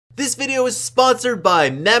This video is sponsored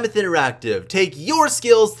by Mammoth Interactive. Take your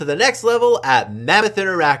skills to the next level at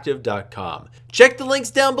mammothinteractive.com. Check the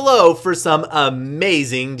links down below for some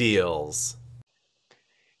amazing deals.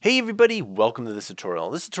 Hey everybody, welcome to this tutorial.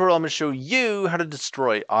 In this tutorial I'm going to show you how to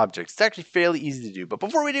destroy objects. It's actually fairly easy to do, but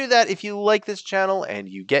before we do that, if you like this channel and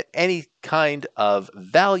you get any kind of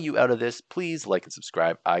value out of this, please like and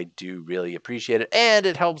subscribe. I do really appreciate it, and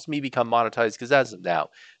it helps me become monetized because as of now,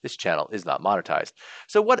 this channel is not monetized.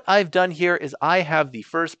 So what I've done here is I have the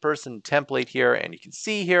first person template here, and you can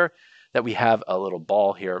see here that we have a little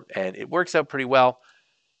ball here, and it works out pretty well.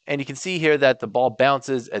 And you can see here that the ball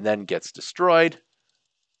bounces and then gets destroyed.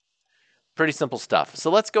 Pretty simple stuff. So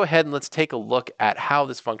let's go ahead and let's take a look at how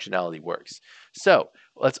this functionality works. So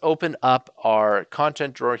let's open up our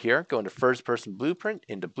content drawer here, go into first person blueprint,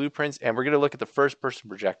 into blueprints, and we're going to look at the first person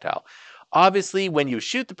projectile. Obviously, when you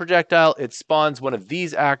shoot the projectile, it spawns one of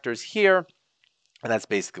these actors here, and that's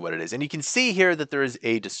basically what it is. And you can see here that there is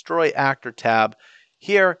a destroy actor tab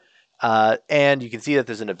here, and you can see that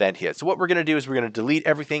there's an event here. So what we're going to do is we're going to delete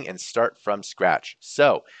everything and start from scratch.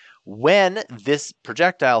 So when this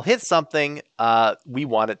projectile hits something, we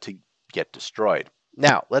want it to get destroyed.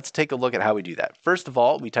 Now, let's take a look at how we do that. First of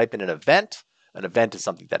all, we type in an event. An event is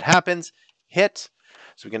something that happens. Hit.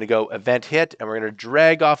 So we're going to go event hit, and we're going to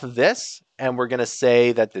drag off of this, and we're going to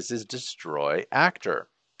say that this is destroy actor.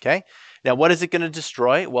 Okay. Now, what is it going to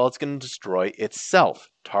destroy? Well, it's going to destroy itself.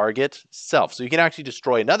 Target self. So you can actually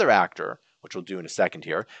destroy another actor, which we'll do in a second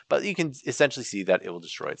here, but you can essentially see that it will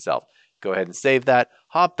destroy itself. Go ahead and save that,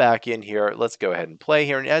 hop back in here. Let's go ahead and play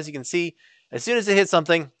here. And as you can see, as soon as it hits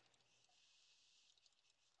something,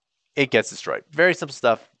 it gets destroyed. Very simple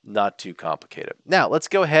stuff, not too complicated. Now, let's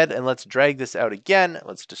go ahead and let's drag this out again.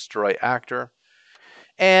 Let's destroy actor.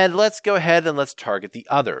 And let's go ahead and let's target the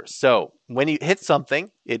other. So when you hit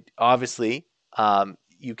something, it obviously,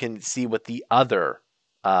 you can see what the other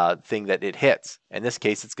thing that it hits. In this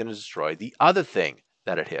case, it's going to destroy the other thing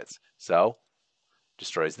that it hits. So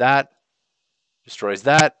destroys that. Destroys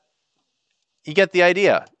that. You get the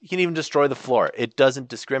idea. You can even destroy the floor. It doesn't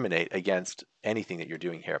discriminate against anything that you're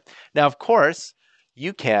doing here. Now, of course,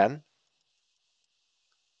 you can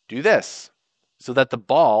do this so that the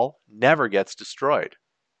ball never gets destroyed.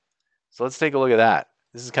 So let's take a look at that.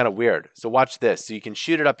 This is kind of weird. So watch this. So you can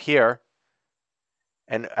shoot it up here,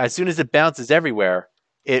 and as soon as it bounces everywhere,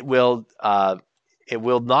 it will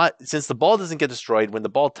not, since the ball doesn't get destroyed, when the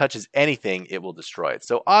ball touches anything, it will destroy it.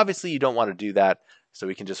 So obviously you don't want to do that. So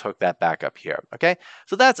we can just hook that back up here. Okay.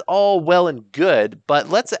 So that's all well and good, but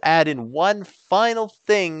let's add in one final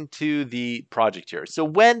thing to the project here. So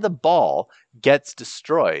when the ball gets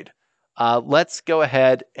destroyed, let's go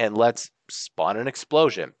ahead and let's spawn an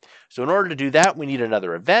explosion. So in order to do that, we need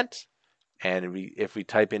another event. And if we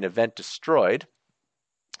type in event destroyed,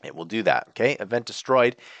 it will do that. Okay. Event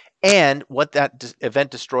destroyed. And what that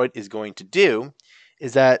event destroyed is going to do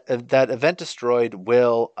is that that event destroyed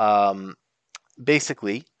will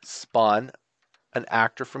basically spawn an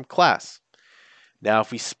actor from class. Now,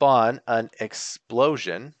 if we spawn an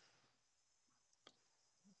explosion,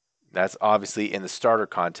 that's obviously in the starter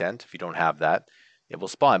content. If you don't have that, it will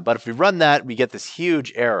spawn. But if we run that, we get this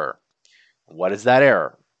huge error. What is that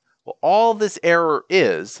error? Well, all this error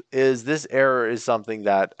is this error is something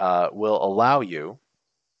that will allow you,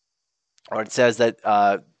 or it says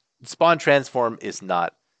that spawn transform is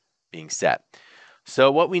not being set.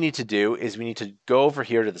 So what we need to do is we need to go over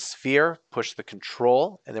here to the sphere, push the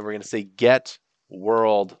control, and then we're going to say get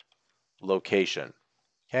world location.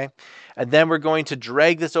 Okay, and then we're going to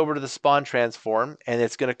drag this over to the spawn transform, and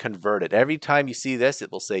it's going to convert it. Every time you see this,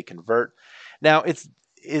 it will say convert. Now, it's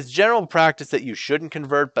general practice that you shouldn't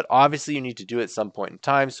convert, but obviously you need to do it at some point in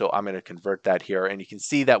time. So I'm going to convert that here, and you can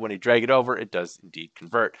see that when you drag it over, it does indeed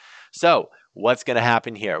convert. So what's going to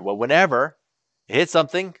happen here? Well, whenever it hits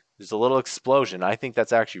something, there's a little explosion. I think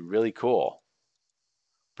that's actually really cool.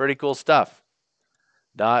 Pretty cool stuff.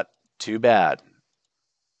 Not too bad.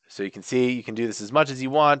 So you can see you can do this as much as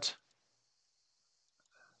you want.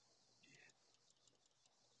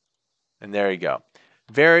 And there you go.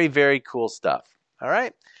 Very, very cool stuff. All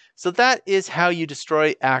right. So that is how you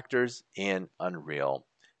destroy actors in Unreal.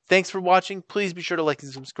 Thanks for watching. Please be sure to like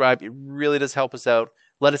and subscribe. It really does help us out.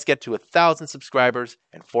 Let us get to 1,000 subscribers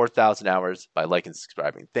and 4,000 hours by liking and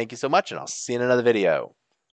subscribing. Thank you so much, and I'll see you in another video.